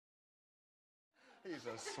He's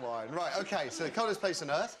a swine. Right, OK, so the coldest place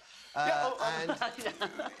on Earth.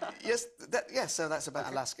 Yes, so that's about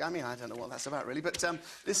Alaska. I mean, I don't know what that's about, really, but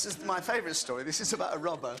this is my favourite story. This is about a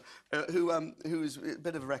robber who's a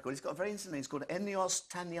bit of a record. He's got a very interesting name. He's called Enios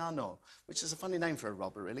Taniano, which is a funny name for a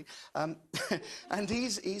robber, really. And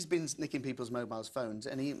he's been nicking people's mobile phones,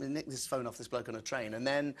 and he nicked this phone off this bloke on a train, and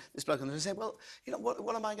then this bloke on the train said, well, you know,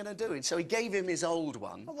 what am I going to do? And so he gave him his old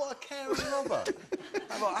one. Oh, what a caring robber.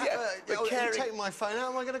 You take my phone, how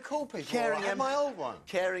am I going to call people? I have my old one.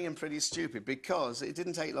 Caring and pretty stupid, because it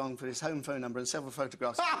didn't take long for his home phone number and several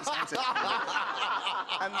photographs.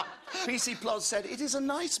 And PC Plod said, it is a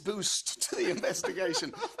nice boost to the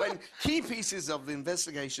investigation when key pieces of the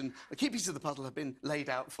investigation, the key pieces of the puzzle have been laid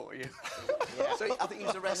out for you. Yeah. So I think he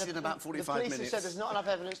was arrested in about 45 minutes. The police have said there's not enough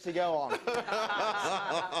evidence to go on.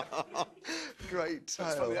 Great tale.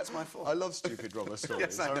 That's funny, that's my fault. I love stupid robber stories.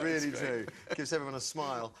 Yes, I really do. Gives everyone a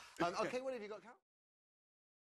smile. OK, what have you got, Carol?